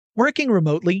Working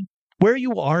remotely, where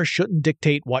you are shouldn't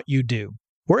dictate what you do.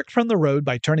 Work from the road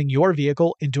by turning your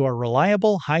vehicle into a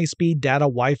reliable high-speed data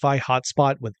Wi-Fi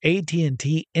hotspot with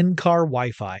AT&T in-car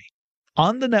Wi-Fi.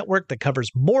 On the network that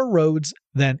covers more roads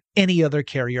than any other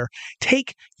carrier,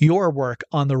 take your work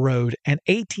on the road and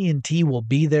AT&T will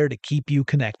be there to keep you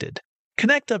connected.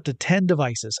 Connect up to 10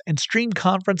 devices and stream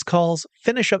conference calls,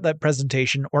 finish up that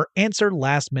presentation, or answer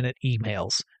last-minute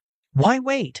emails. Why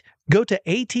wait? Go to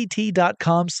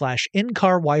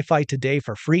att.com/in-car Wi-Fi today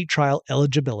for free trial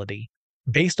eligibility.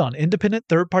 Based on independent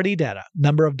third-party data,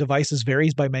 number of devices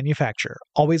varies by manufacturer.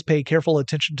 Always pay careful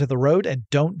attention to the road and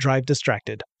don't drive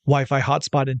distracted. Wi-Fi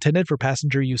hotspot intended for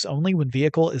passenger use only when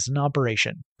vehicle is in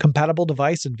operation. Compatible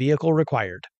device and vehicle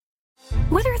required.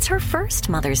 Whether it's her first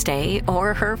Mother's Day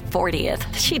or her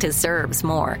 40th, she deserves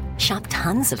more. Shop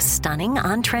tons of stunning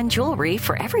on-trend jewelry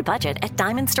for every budget at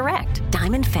Diamonds Direct.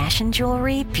 Diamond fashion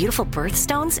jewelry, beautiful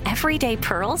birthstones, everyday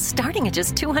pearls starting at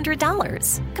just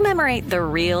 $200. Commemorate the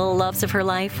real loves of her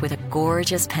life with a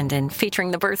gorgeous pendant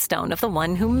featuring the birthstone of the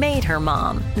one who made her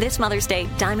mom. This Mother's Day,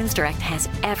 Diamonds Direct has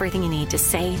everything you need to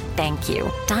say thank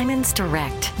you. Diamonds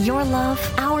Direct. Your love,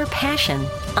 our passion.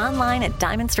 Online at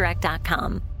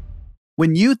diamondsdirect.com.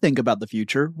 When you think about the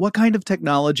future, what kind of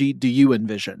technology do you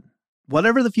envision?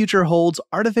 Whatever the future holds,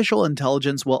 artificial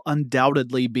intelligence will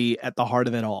undoubtedly be at the heart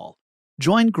of it all.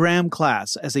 Join Graham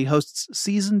Class as he hosts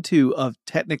Season 2 of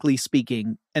Technically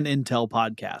Speaking, an Intel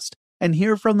podcast, and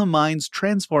hear from the minds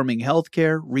transforming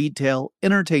healthcare, retail,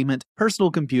 entertainment,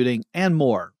 personal computing, and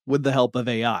more with the help of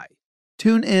AI.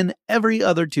 Tune in every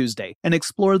other Tuesday and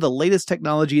explore the latest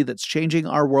technology that's changing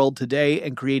our world today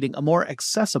and creating a more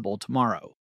accessible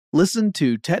tomorrow. Listen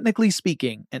to Technically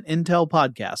Speaking, an Intel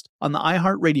podcast on the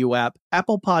iHeartRadio app,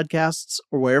 Apple Podcasts,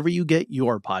 or wherever you get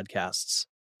your podcasts.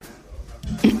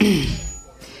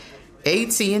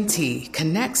 AT&T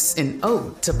connects an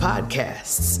ode to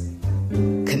podcasts.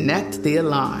 Connect the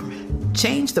alarm.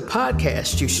 Change the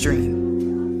podcast you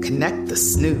stream. Connect the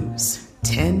snooze.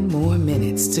 10 more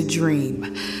minutes to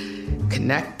dream.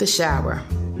 Connect the shower.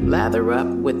 Lather up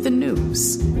with the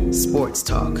news, sports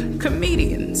talk,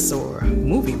 comedians, or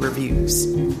movie reviews.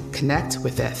 Connect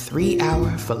with that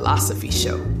 3-hour philosophy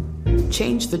show.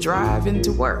 Change the drive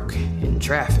into work in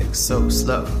traffic so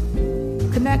slow.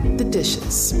 Connect the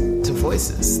dishes to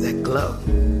voices that glow.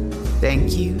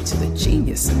 Thank you to the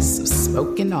geniuses of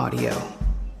spoken audio.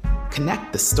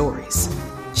 Connect the stories.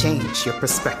 Change your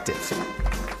perspective.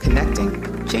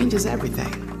 Connecting changes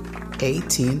everything.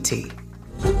 AT&T.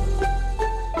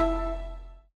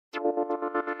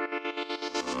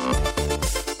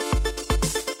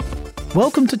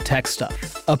 Welcome to Tech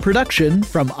Stuff, a production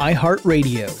from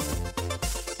iHeartRadio.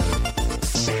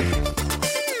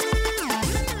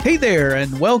 Hey there,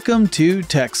 and welcome to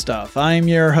Tech Stuff. I'm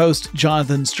your host,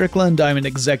 Jonathan Strickland. I'm an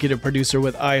executive producer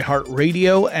with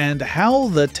iHeartRadio, and how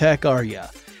the tech are ya?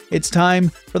 It's time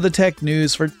for the tech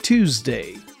news for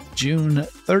Tuesday, June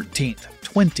 13th,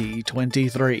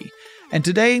 2023. And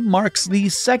today marks the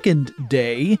second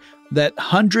day that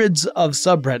hundreds of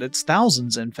subreddits,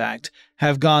 thousands in fact,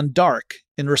 have gone dark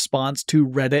in response to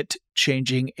Reddit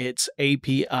changing its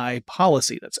API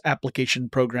policy, that's Application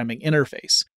Programming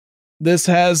Interface. This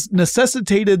has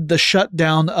necessitated the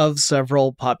shutdown of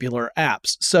several popular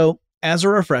apps. So, as a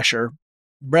refresher,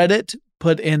 Reddit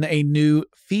put in a new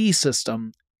fee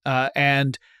system,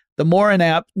 and the more an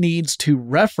app needs to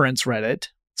reference Reddit,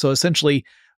 so essentially,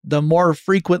 the more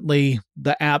frequently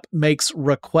the app makes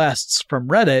requests from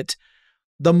Reddit,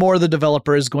 the more the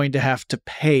developer is going to have to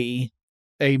pay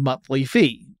a monthly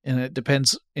fee. And it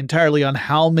depends entirely on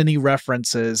how many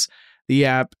references the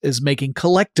app is making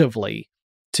collectively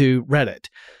to Reddit.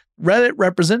 Reddit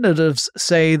representatives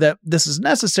say that this is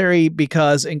necessary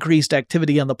because increased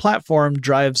activity on the platform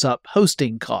drives up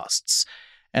hosting costs,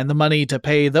 and the money to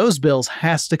pay those bills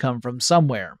has to come from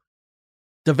somewhere.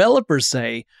 Developers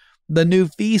say the new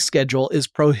fee schedule is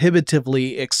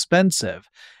prohibitively expensive,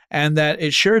 and that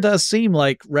it sure does seem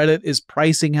like Reddit is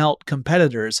pricing out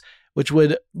competitors, which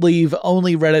would leave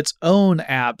only Reddit's own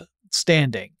app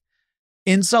standing.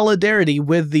 In solidarity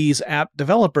with these app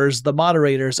developers, the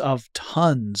moderators of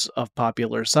tons of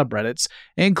popular subreddits,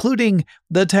 including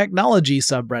the technology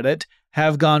subreddit,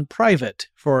 have gone private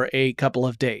for a couple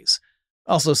of days.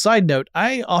 Also, side note,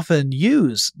 I often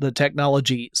use the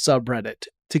technology subreddit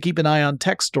to keep an eye on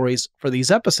tech stories for these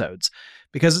episodes,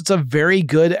 because it's a very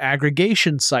good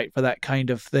aggregation site for that kind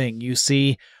of thing. You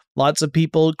see lots of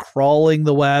people crawling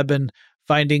the web and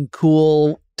finding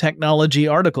cool technology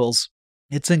articles.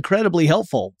 It's incredibly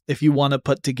helpful if you want to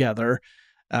put together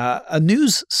a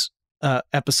news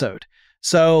episode.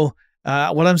 So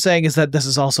what I'm saying is that this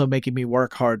is also making me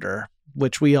work harder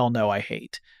which we all know I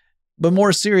hate. But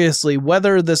more seriously,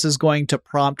 whether this is going to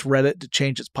prompt Reddit to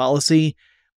change its policy,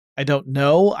 I don't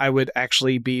know. I would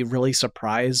actually be really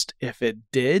surprised if it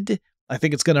did. I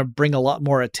think it's going to bring a lot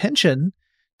more attention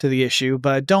to the issue,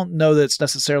 but I don't know that it's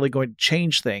necessarily going to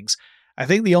change things. I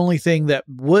think the only thing that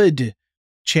would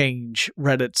change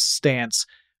Reddit's stance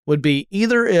would be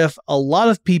either if a lot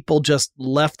of people just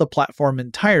left the platform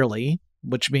entirely,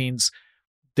 which means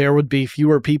there would be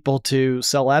fewer people to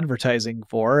sell advertising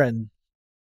for, and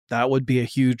that would be a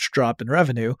huge drop in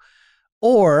revenue,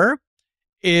 or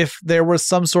if there was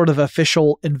some sort of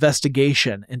official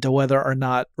investigation into whether or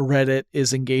not Reddit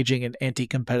is engaging in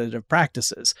anti-competitive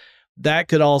practices. That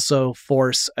could also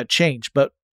force a change.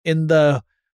 But in the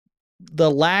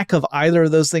lack of either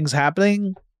of those things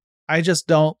happening, I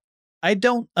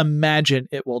don't imagine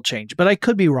it will change. But I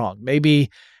could be wrong. Maybe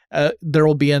there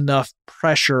will be enough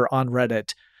pressure on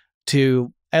Reddit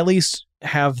to at least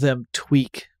have them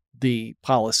tweak the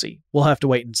policy. We'll have to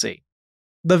wait and see.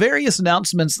 The various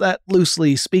announcements that,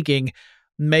 loosely speaking,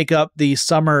 make up the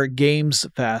Summer Games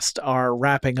Fest are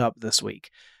wrapping up this week.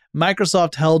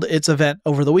 Microsoft held its event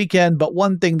over the weekend, but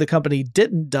one thing the company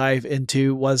didn't dive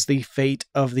into was the fate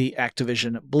of the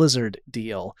Activision Blizzard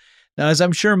deal. Now, as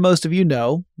I'm sure most of you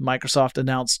know, Microsoft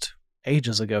announced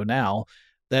ages ago now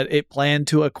that it planned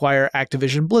to acquire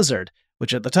Activision Blizzard,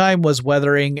 which at the time was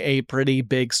weathering a pretty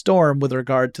big storm with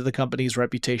regard to the company's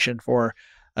reputation for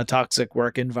a toxic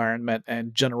work environment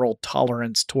and general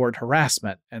tolerance toward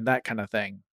harassment and that kind of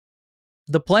thing.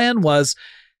 The plan was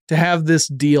to have this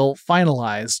deal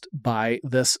finalized by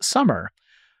this summer.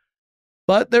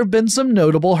 But there have been some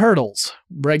notable hurdles.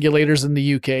 Regulators in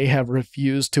the UK have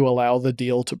refused to allow the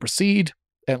deal to proceed,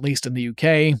 at least in the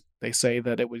UK. They say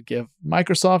that it would give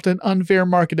Microsoft an unfair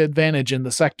market advantage in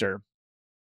the sector,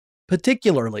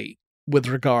 particularly with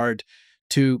regard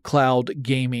to cloud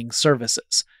gaming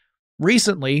services.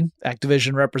 Recently,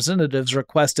 Activision representatives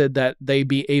requested that they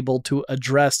be able to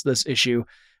address this issue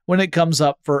when it comes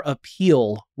up for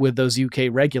appeal with those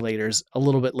UK regulators a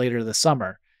little bit later this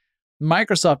summer.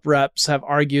 Microsoft reps have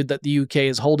argued that the UK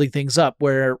is holding things up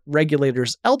where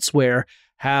regulators elsewhere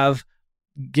have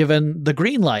given the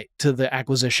green light to the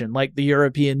acquisition, like the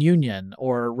European Union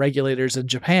or regulators in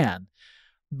Japan.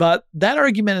 But that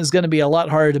argument is going to be a lot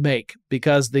harder to make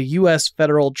because the U.S.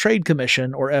 Federal Trade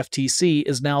Commission, or FTC,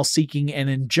 is now seeking an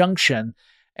injunction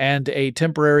and a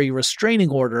temporary restraining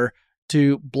order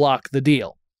to block the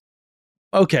deal.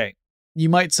 Okay, you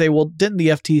might say, well, didn't the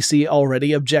FTC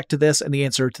already object to this? And the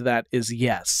answer to that is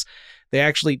yes. They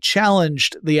actually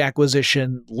challenged the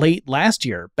acquisition late last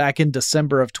year, back in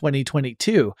December of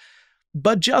 2022.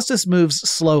 But justice moves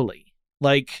slowly,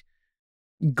 like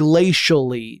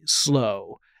glacially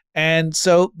slow. And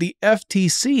so the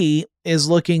FTC is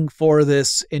looking for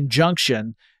this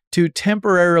injunction to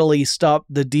temporarily stop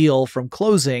the deal from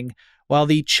closing while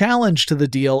the challenge to the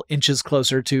deal inches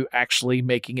closer to actually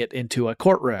making it into a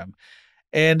courtroom.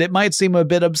 And it might seem a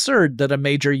bit absurd that a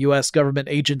major U.S. government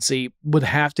agency would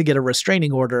have to get a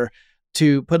restraining order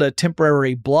to put a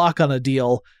temporary block on a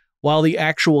deal while the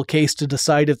actual case to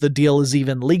decide if the deal is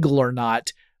even legal or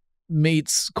not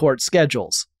meets court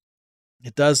schedules.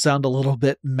 It does sound a little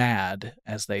bit mad,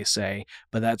 as they say,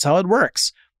 but that's how it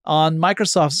works. On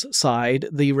Microsoft's side,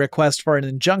 the request for an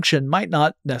injunction might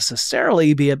not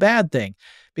necessarily be a bad thing,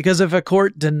 because if a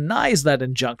court denies that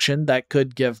injunction, that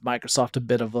could give Microsoft a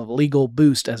bit of a legal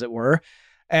boost, as it were.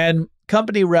 And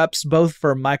company reps both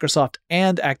for Microsoft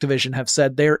and Activision have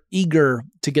said they're eager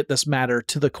to get this matter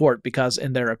to the court because,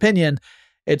 in their opinion,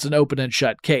 it's an open and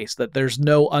shut case, that there's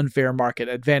no unfair market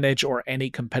advantage or any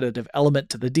competitive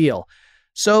element to the deal.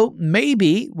 So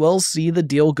maybe we'll see the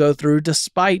deal go through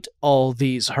despite all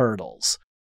these hurdles.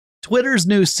 Twitter's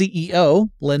new CEO,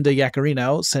 Linda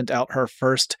Yaccarino, sent out her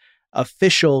first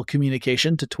official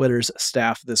communication to Twitter's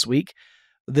staff this week.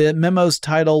 The memo's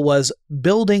title was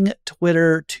Building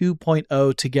Twitter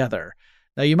 2.0 Together.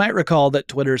 Now, you might recall that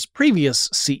Twitter's previous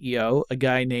CEO, a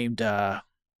guy named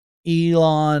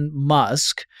Elon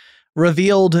Musk,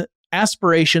 revealed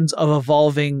aspirations of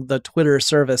evolving the Twitter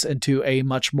service into a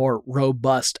much more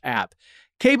robust app,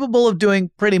 capable of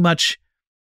doing pretty much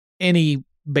any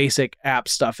basic app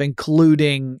stuff,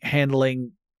 including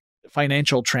handling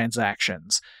financial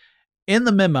transactions. In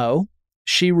the memo,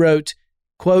 she wrote,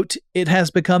 quote, "It has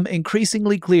become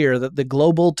increasingly clear that the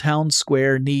global town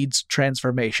square needs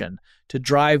transformation to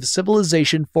drive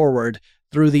civilization forward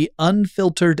through the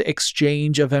unfiltered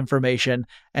exchange of information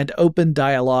and open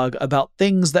dialogue about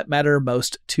things that matter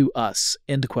most to us,"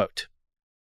 end quote.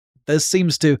 This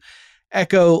seems to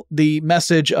echo the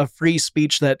message of free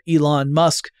speech that Elon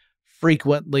Musk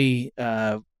frequently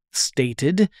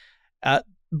stated,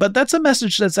 But that's a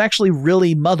message that's actually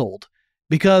really muddled,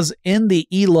 because in the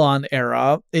Elon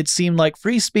era, it seemed like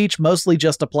free speech mostly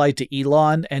just applied to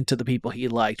Elon and to the people he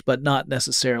liked, but not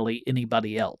necessarily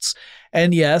anybody else.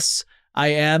 And yes, I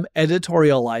am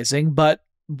editorializing, but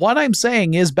what I'm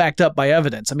saying is backed up by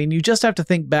evidence. I mean, you just have to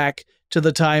think back to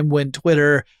the time when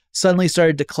Twitter suddenly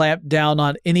started to clamp down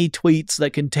on any tweets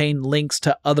that contain links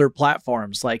to other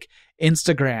platforms like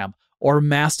Instagram or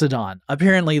Mastodon.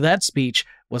 Apparently, that speech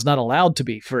was not allowed to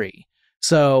be free.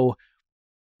 So,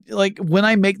 like, when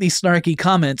I make these snarky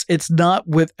comments, it's not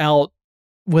without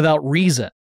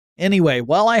reason. Anyway,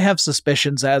 while I have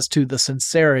suspicions as to the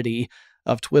sincerity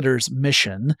of Twitter's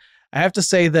mission, I have to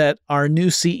say that our new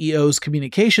CEO's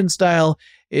communication style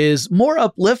is more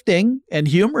uplifting and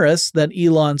humorous than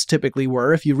Elon's typically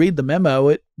were. If you read the memo,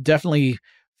 it definitely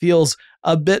feels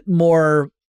a bit more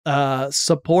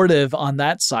supportive on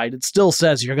that side. It still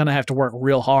says you're going to have to work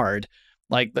real hard.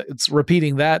 Like, it's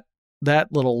repeating that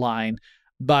little line,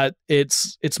 but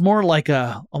it's more like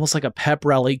almost like a pep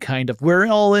rally kind of, we're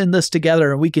all in this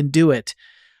together and we can do it,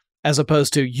 as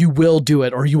opposed to you will do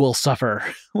it or you will suffer,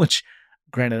 which,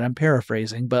 granted, I'm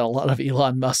paraphrasing, but a lot of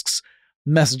Elon Musk's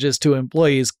messages to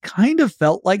employees kind of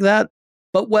felt like that.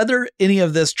 But whether any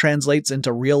of this translates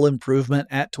into real improvement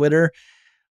at Twitter,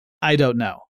 I don't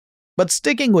know. But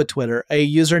sticking with Twitter, a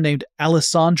user named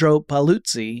Alessandro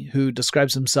Paluzzi, who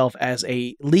describes himself as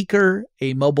a leaker,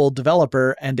 a mobile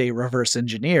developer, and a reverse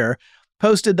engineer,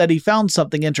 posted that he found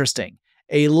something interesting: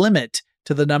 a limit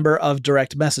to the number of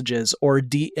direct messages, or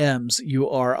DMs, you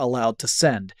are allowed to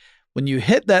send. When you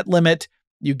hit that limit,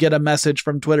 you get a message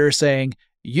from Twitter saying,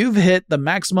 "You've hit the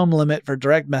maximum limit for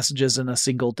direct messages in a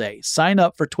single day. Sign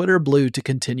up for Twitter Blue to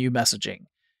continue messaging."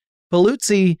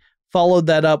 Paluzzi followed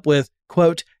that up with,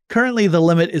 quote, "Currently the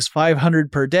limit is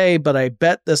 500 per day, but I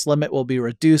bet this limit will be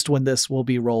reduced when this will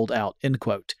be rolled out," end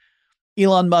quote.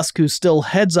 Elon Musk, who still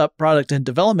heads up product and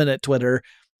development at Twitter,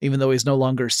 even though he's no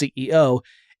longer CEO,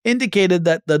 indicated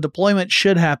that the deployment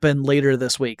should happen later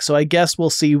this week. So I guess we'll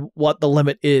see what the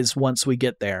limit is once we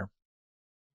get there.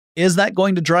 Is that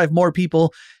going to drive more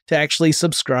people to actually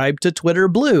subscribe to Twitter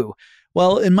Blue?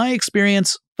 Well, in my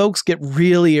experience, folks get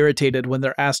really irritated when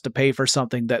they're asked to pay for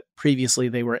something that previously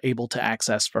they were able to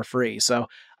access for free, so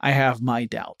I have my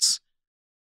doubts.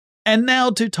 And now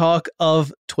to talk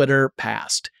of Twitter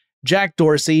past. Jack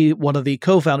Dorsey, one of the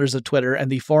co-founders of Twitter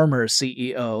and the former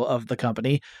CEO of the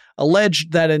company,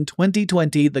 alleged that in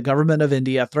 2020, the government of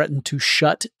India threatened to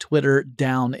shut Twitter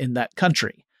down in that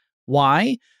country.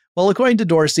 Why? Well, according to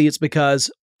Dorsey, it's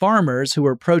because farmers who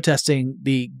were protesting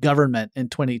the government in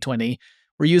 2020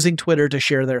 were using Twitter to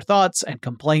share their thoughts and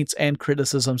complaints and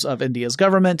criticisms of India's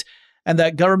government, and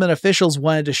that government officials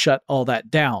wanted to shut all that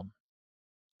down.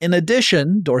 In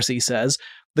addition, Dorsey says,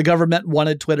 the government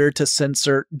wanted Twitter to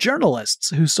censor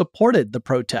journalists who supported the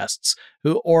protests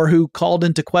or who called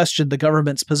into question the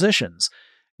government's positions.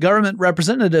 Government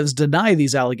representatives deny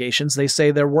these allegations. They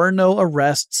say there were no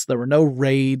arrests, there were no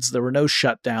raids, there were no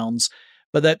shutdowns,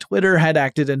 but that Twitter had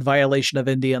acted in violation of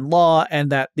Indian law and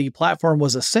that the platform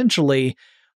was essentially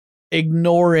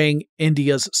ignoring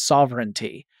India's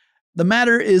sovereignty. The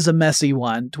matter is a messy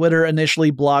one. Twitter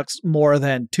initially blocked more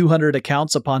than 200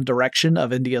 accounts upon direction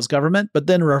of India's government, but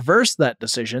then reversed that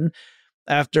decision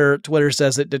after Twitter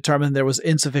says it determined there was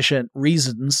insufficient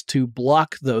reasons to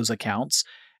block those accounts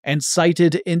and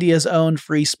cited India's own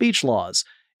free speech laws.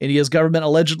 India's government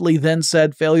allegedly then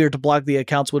said failure to block the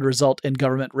accounts would result in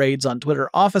government raids on Twitter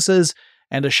offices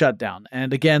and a shutdown.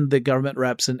 And again, the government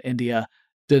reps in India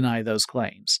deny those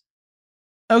claims.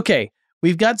 Okay,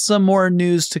 we've got some more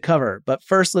news to cover, but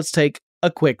first let's take a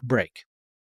quick break.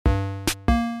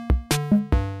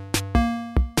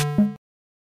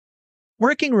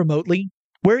 Working remotely,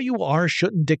 where you are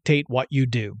shouldn't dictate what you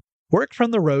do. Work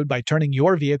from the road by turning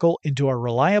your vehicle into a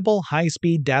reliable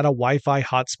high-speed data Wi-Fi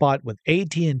hotspot with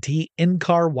AT&T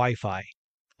in-car Wi-Fi.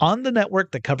 On the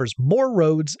network that covers more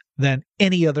roads than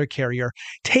any other carrier,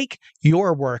 take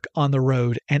your work on the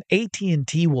road and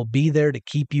AT&T will be there to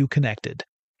keep you connected.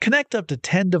 Connect up to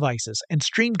 10 devices and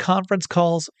stream conference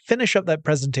calls, finish up that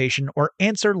presentation, or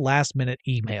answer last-minute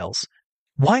emails.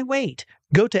 Why wait?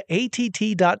 Go to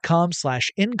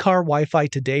att.com/in-car Wi-Fi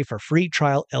today for free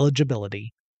trial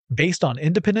eligibility. Based on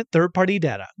independent third-party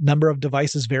data, number of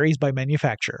devices varies by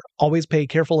manufacturer. Always pay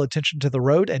careful attention to the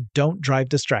road and don't drive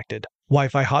distracted.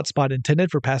 Wi-Fi hotspot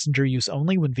intended for passenger use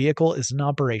only when vehicle is in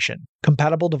operation.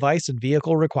 Compatible device and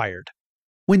vehicle required.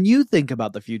 When you think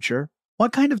about the future,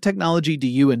 what kind of technology do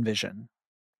you envision?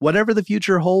 Whatever the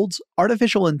future holds,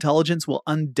 artificial intelligence will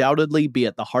undoubtedly be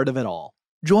at the heart of it all.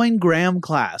 Join Graham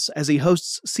Class as he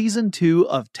hosts Season 2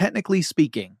 of Technically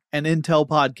Speaking, an Intel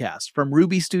podcast from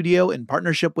Ruby Studio in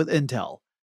partnership with Intel.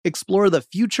 Explore the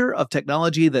future of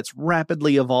technology that's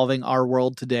rapidly evolving our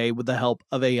world today with the help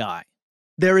of AI.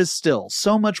 There is still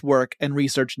so much work and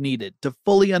research needed to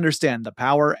fully understand the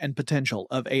power and potential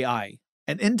of AI,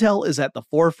 and Intel is at the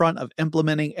forefront of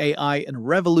implementing AI in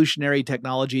revolutionary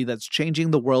technology that's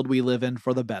changing the world we live in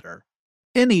for the better.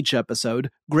 In each episode,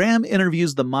 Graham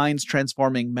interviews the minds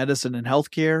transforming medicine and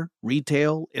healthcare,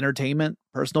 retail, entertainment,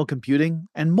 personal computing,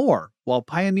 and more, while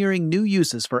pioneering new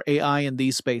uses for AI in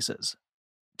these spaces.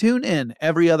 Tune in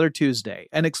every other Tuesday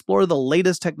and explore the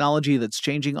latest technology that's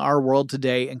changing our world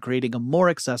today and creating a more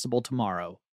accessible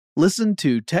tomorrow. Listen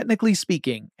to Technically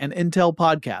Speaking, an Intel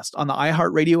podcast on the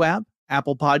iHeartRadio app,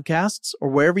 Apple Podcasts, or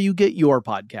wherever you get your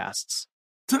podcasts.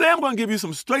 Today I'm going to give you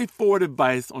some straightforward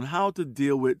advice on how to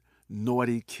deal with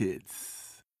naughty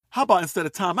kids. How about instead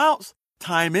of timeouts,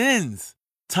 time-ins?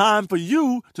 Time for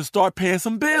you to start paying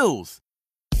some bills.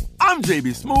 I'm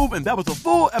JB Smoove, and that was a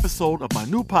full episode of my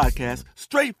new podcast,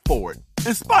 Straightforward,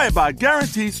 inspired by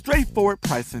guaranteed straightforward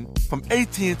pricing from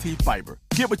AT&T Fiber.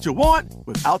 Get what you want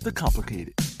without the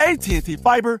complicated. AT&T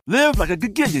Fiber, live like a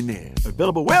gigillionaire.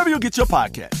 Available wherever you get your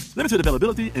podcast. Limited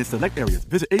availability in select areas.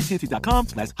 Visit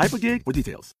AT&T.com/hypergig for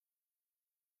details.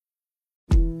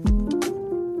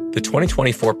 The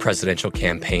 2024 presidential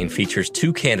campaign features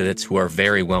two candidates who are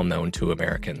very well known to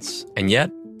Americans. And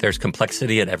yet, there's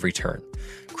complexity at every turn.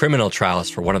 Criminal trials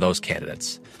for one of those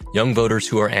candidates. Young voters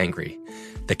who are angry.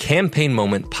 The Campaign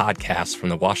Moment podcast from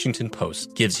the Washington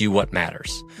Post gives you what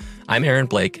matters. I'm Aaron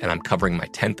Blake, and I'm covering my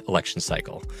 10th election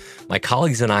cycle. My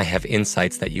colleagues and I have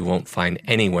insights that you won't find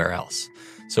anywhere else.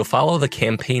 So follow The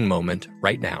Campaign Moment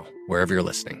right now, wherever you're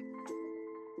listening.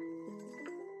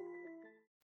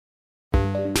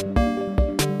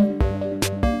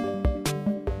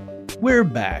 We're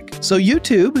back. So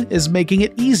YouTube is making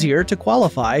it easier to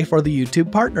qualify for the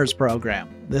YouTube Partners Program.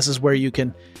 This is where you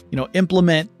can,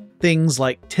 implement things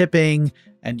like tipping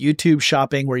and YouTube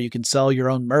shopping, where you can sell your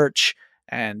own merch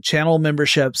and channel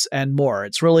memberships and more.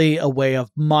 It's really a way of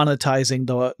monetizing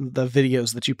the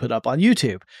videos that you put up on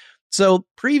YouTube. So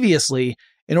previously,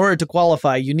 in order to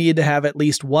qualify, you needed to have at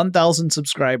least 1,000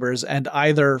 subscribers and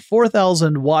either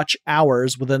 4,000 watch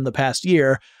hours within the past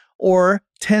year or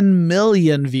 10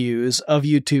 million views of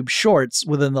YouTube Shorts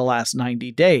within the last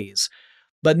 90 days.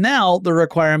 But now the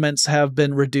requirements have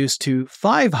been reduced to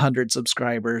 500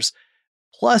 subscribers,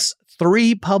 plus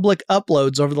 3 public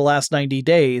uploads over the last 90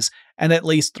 days, and at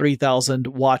least 3,000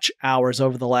 watch hours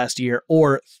over the last year,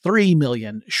 or 3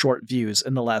 million short views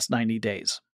in the last 90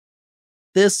 days.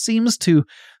 This seems to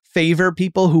favor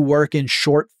people who work in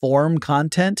short-form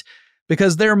content,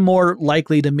 because they're more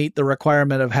likely to meet the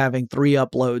requirement of having 3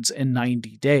 uploads in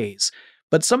 90 days.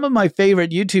 But some of my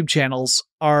favorite YouTube channels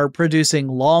are producing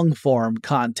long-form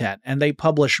content, and they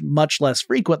publish much less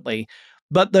frequently,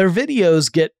 but their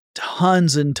videos get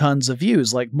tons and tons of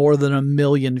views, like more than 1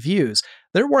 million views.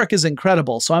 Their work is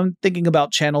incredible, so I'm thinking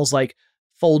about channels like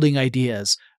Folding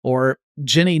Ideas or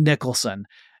Jenny Nicholson.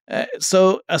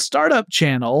 So a startup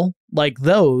channel like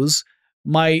those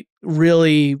might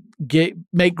really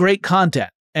make great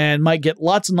content and might get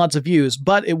lots and lots of views,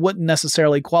 but it wouldn't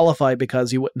necessarily qualify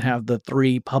because you wouldn't have the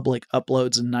 3 public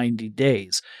uploads in 90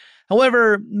 days.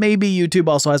 However, maybe YouTube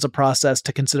also has a process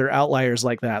to consider outliers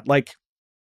like that. Like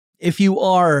if you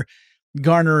are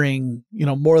garnering,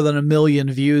 more than 1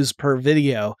 million views per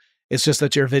video, it's just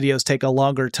that your videos take a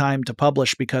longer time to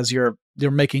publish because you're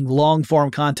making long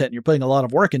form content and you're putting a lot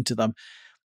of work into them.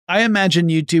 I imagine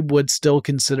YouTube would still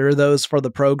consider those for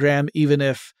the program, even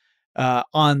if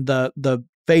on the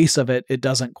face of it, it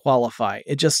doesn't qualify.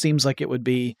 It just seems like it would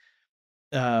be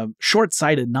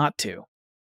short-sighted not to.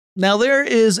 Now, there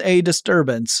is a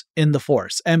disturbance in the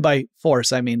force, and by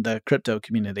force, I mean the crypto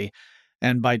community.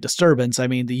 And by disturbance, I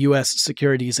mean the U.S.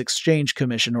 Securities Exchange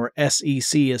Commission, or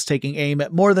SEC, is taking aim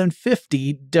at more than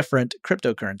 50 different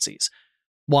cryptocurrencies.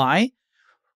 Why?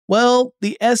 Well,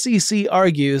 the SEC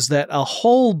argues that a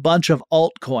whole bunch of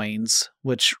altcoins,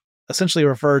 which essentially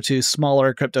refer to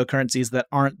smaller cryptocurrencies that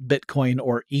aren't Bitcoin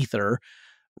or Ether,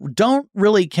 don't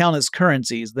really count as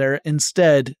currencies. They're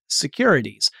instead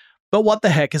securities. But what the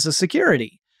heck is a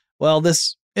security? Well,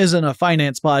 this isn't a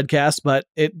finance podcast, but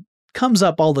it comes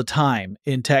up all the time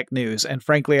in tech news, and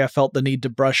frankly, I felt the need to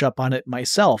brush up on it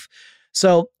myself.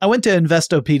 So I went to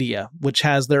Investopedia, which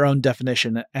has their own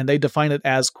definition, and they define it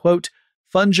as, quote,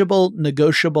 fungible,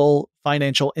 negotiable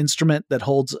financial instrument that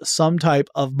holds some type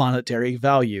of monetary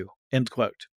value, end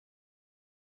quote.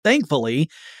 Thankfully,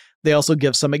 they also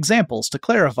give some examples to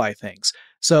clarify things.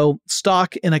 So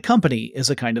stock in a company is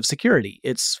a kind of security.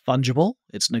 It's fungible,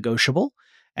 it's negotiable,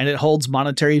 and it holds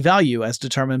monetary value as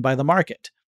determined by the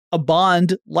market. A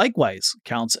bond, likewise,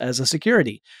 counts as a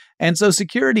security. And so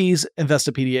securities,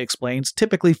 Investopedia explains,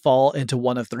 typically fall into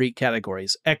one of three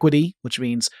categories. Equity, which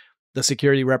means the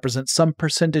security represents some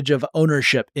percentage of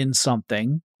ownership in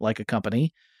something, like a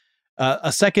company.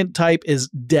 A second type is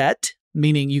debt,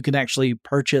 meaning you can actually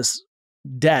purchase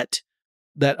debt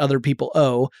that other people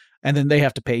owe, and then they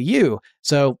have to pay you.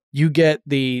 So you get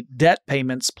the debt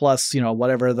payments plus,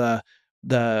 whatever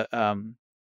the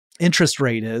interest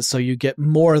rate is. So you get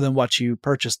more than what you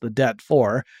purchased the debt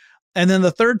for. And then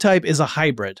the third type is a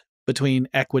hybrid between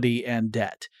equity and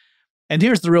debt. And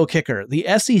here's the real kicker. The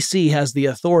SEC has the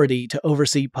authority to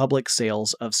oversee public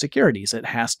sales of securities. It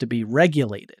has to be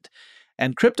regulated.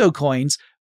 And crypto coins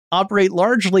operate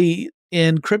largely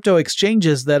in crypto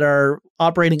exchanges that are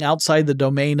operating outside the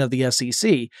domain of the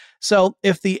SEC. So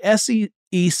if the SEC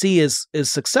is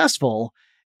successful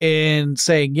in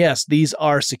saying, yes, these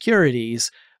are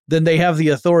securities, then they have the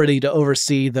authority to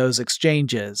oversee those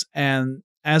exchanges. And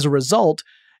as a result,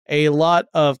 a lot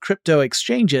of crypto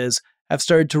exchanges have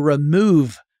started to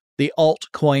remove the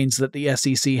altcoins that the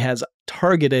SEC has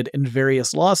targeted in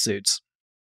various lawsuits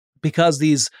because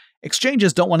these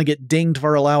exchanges don't want to get dinged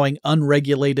for allowing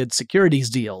unregulated securities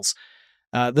deals.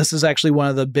 This is actually one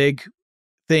of the big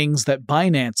things that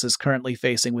Binance is currently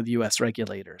facing with US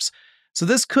regulators. So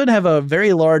this could have a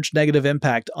very large negative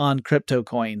impact on crypto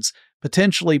coins,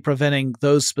 potentially preventing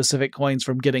those specific coins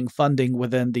from getting funding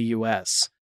within the US.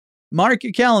 Mark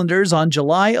your calendars. On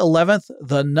July 11th,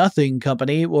 the Nothing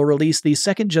Company will release the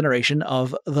second generation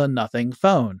of the Nothing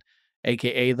Phone,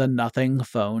 aka the Nothing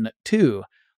Phone 2.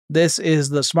 This is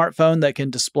the smartphone that can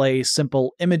display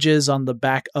simple images on the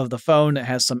back of the phone. It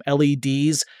has some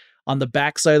LEDs on the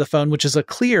back side of the phone, which is a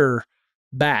clear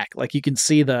back. Like you can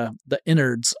see the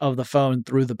innards of the phone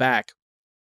through the back.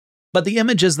 But the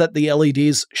images that the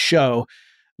LEDs show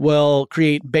will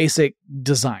create basic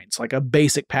designs, like a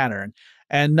basic pattern.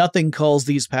 And Nothing calls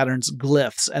these patterns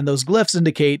glyphs, and those glyphs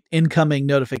indicate incoming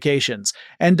notifications.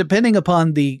 And depending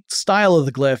upon the style of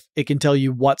the glyph, it can tell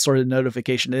you what sort of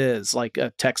notification it is, like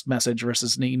a text message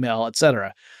versus an email,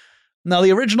 etc. Now,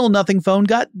 the original Nothing Phone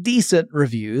got decent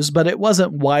reviews, but it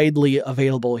wasn't widely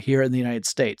available here in the United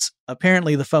States.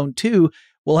 Apparently, the Phone 2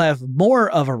 will have more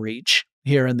of a reach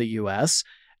here in the US,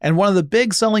 and one of the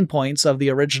big selling points of the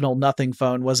original Nothing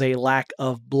Phone was a lack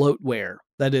of bloatware.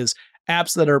 That is,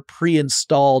 apps that are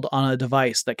pre-installed on a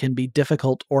device that can be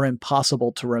difficult or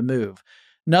impossible to remove.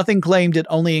 Nothing claimed it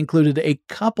only included a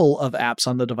couple of apps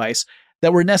on the device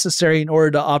that were necessary in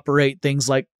order to operate things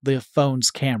like the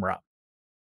phone's camera.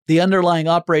 The underlying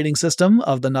operating system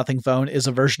of the Nothing Phone is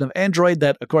a version of Android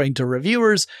that, according to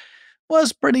reviewers,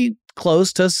 was pretty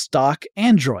close to stock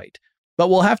Android. But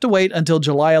we'll have to wait until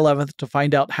July 11th to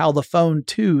find out how the Phone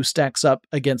 2 stacks up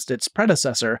against its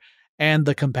predecessor and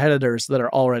the competitors that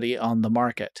are already on the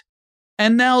market.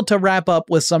 And now to wrap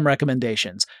up with some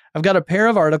recommendations. I've got a pair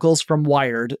of articles from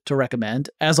Wired to recommend.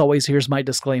 As always, here's my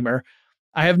disclaimer.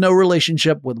 I have no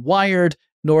relationship with Wired,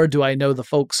 nor do I know the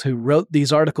folks who wrote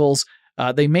these articles.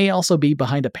 They may also be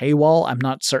behind a paywall. I'm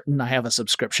not certain. I have a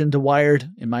subscription to Wired.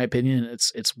 In my opinion,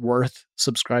 it's worth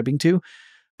subscribing to.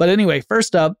 But anyway,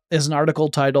 first up is an article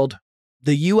titled,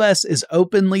 "The U.S. is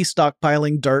openly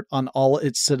stockpiling dirt on all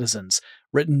its citizens,"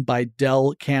 written by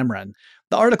Del Cameron.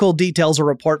 The article details a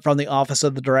report from the Office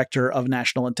of the Director of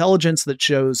National Intelligence that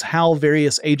shows how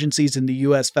various agencies in the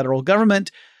U.S. federal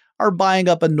government are buying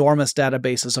up enormous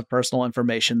databases of personal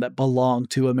information that belong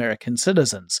to American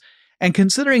citizens. And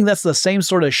considering that's the same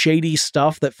sort of shady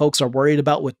stuff that folks are worried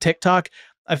about with TikTok,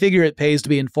 I figure it pays to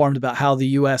be informed about how the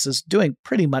U.S. is doing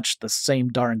pretty much the same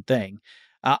darn thing.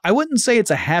 I wouldn't say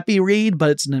it's a happy read, but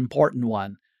it's an important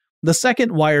one. The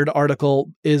second Wired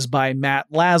article is by Matt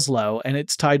Laszlo, and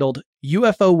it's titled,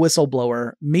 "UFO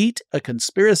Whistleblower, Meet a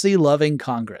Conspiracy-Loving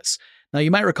Congress." Now, you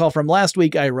might recall from last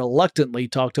week, I reluctantly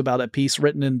talked about a piece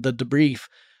written in The Debrief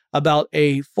about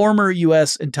a former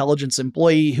U.S. intelligence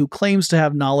employee who claims to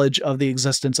have knowledge of the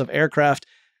existence of aircraft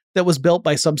that was built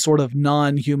by some sort of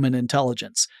non-human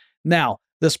intelligence. Now,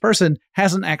 this person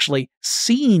hasn't actually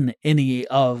seen any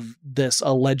of this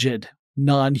alleged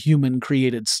non-human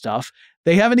created stuff.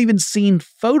 They haven't even seen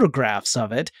photographs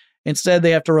of it. Instead,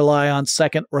 they have to rely on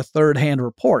second or third-hand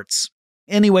reports.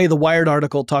 Anyway, the Wired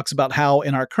article talks about how,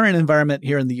 in our current environment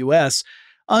here in the U.S.,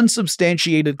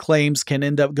 unsubstantiated claims can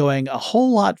end up going a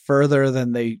whole lot further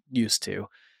than they used to.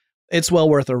 It's well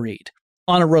worth a read.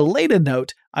 On a related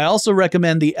note, I also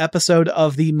recommend the episode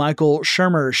of The Michael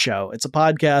Shermer Show. It's a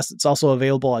podcast. It's also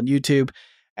available on YouTube,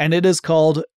 and it is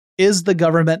called "Is the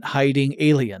Government Hiding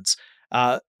Aliens?"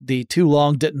 The too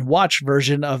long didn't watch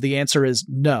version of the answer is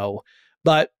no.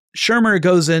 But Shermer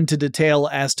goes into detail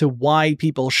as to why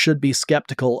people should be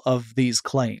skeptical of these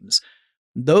claims.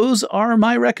 Those are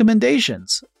my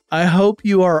recommendations. I hope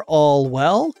you are all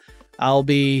well. I'll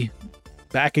be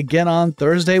back again on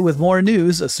Thursday with more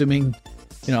news, assuming,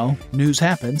 news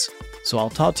happens. So I'll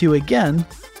talk to you again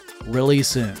really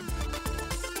soon.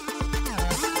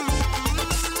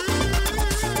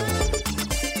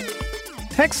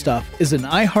 Tech Stuff is an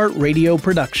iHeartRadio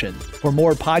production. For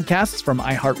more podcasts from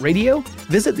iHeartRadio,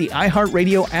 visit the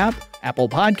iHeartRadio app, Apple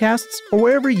Podcasts, or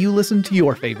wherever you listen to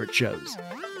your favorite shows.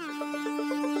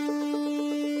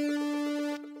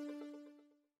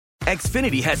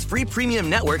 Xfinity has free premium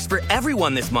networks for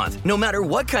everyone this month, no matter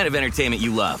what kind of entertainment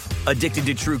you love. Addicted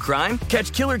to true crime?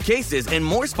 Catch killer cases and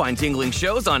more spine-tingling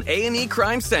shows on A&E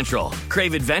Crime Central.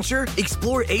 Crave adventure?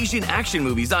 Explore Asian action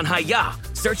movies on Hi-Ya.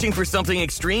 Searching for something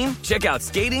extreme? Check out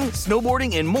skating,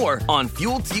 snowboarding, and more on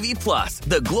Fuel TV Plus,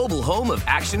 the global home of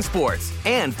action sports.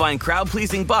 And find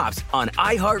crowd-pleasing bops on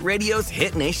iHeartRadio's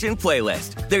Hit Nation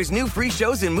playlist. There's new free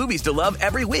shows and movies to love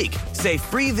every week. Say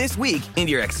free this week in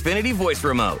your Xfinity voice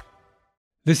remote.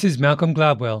 This is Malcolm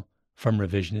Gladwell from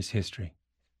Revisionist History.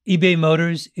 eBay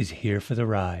Motors is here for the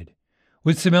ride.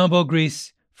 With some elbow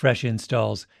grease, fresh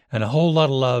installs, and a whole lot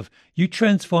of love, you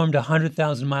transformed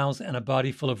 100,000 miles and a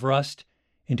body full of rust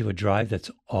into a drive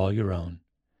that's all your own.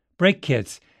 Brake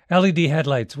kits, LED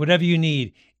headlights, whatever you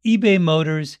need, eBay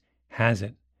Motors has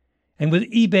it. And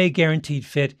with eBay Guaranteed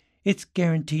Fit, it's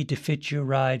guaranteed to fit your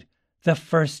ride the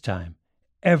first time,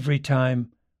 every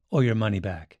time, or your money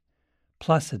back.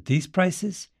 Plus, at these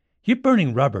prices, you're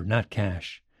burning rubber, not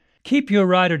cash. Keep your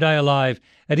ride or die alive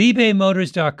at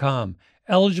ebaymotors.com.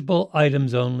 Eligible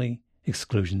items only.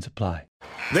 Exclusions apply.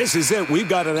 This is it. We've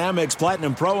got an Amex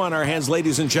Platinum Pro on our hands,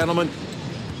 ladies and gentlemen.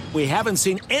 We haven't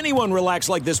seen anyone relax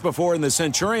like this before in the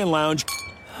Centurion Lounge.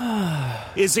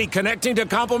 Is he connecting to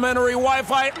complimentary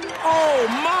Wi-Fi? Oh,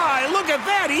 my! Look at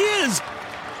that! He is!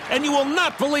 And you will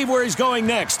not believe where he's going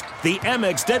next. The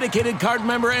Amex dedicated card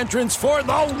member entrance for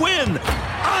the win.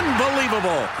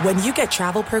 Unbelievable. When you get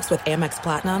travel perks with Amex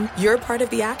Platinum, you're part of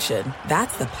the action.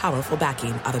 That's the powerful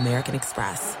backing of American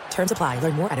Express. Terms apply.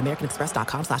 Learn more at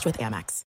americanexpress.com/withAmex.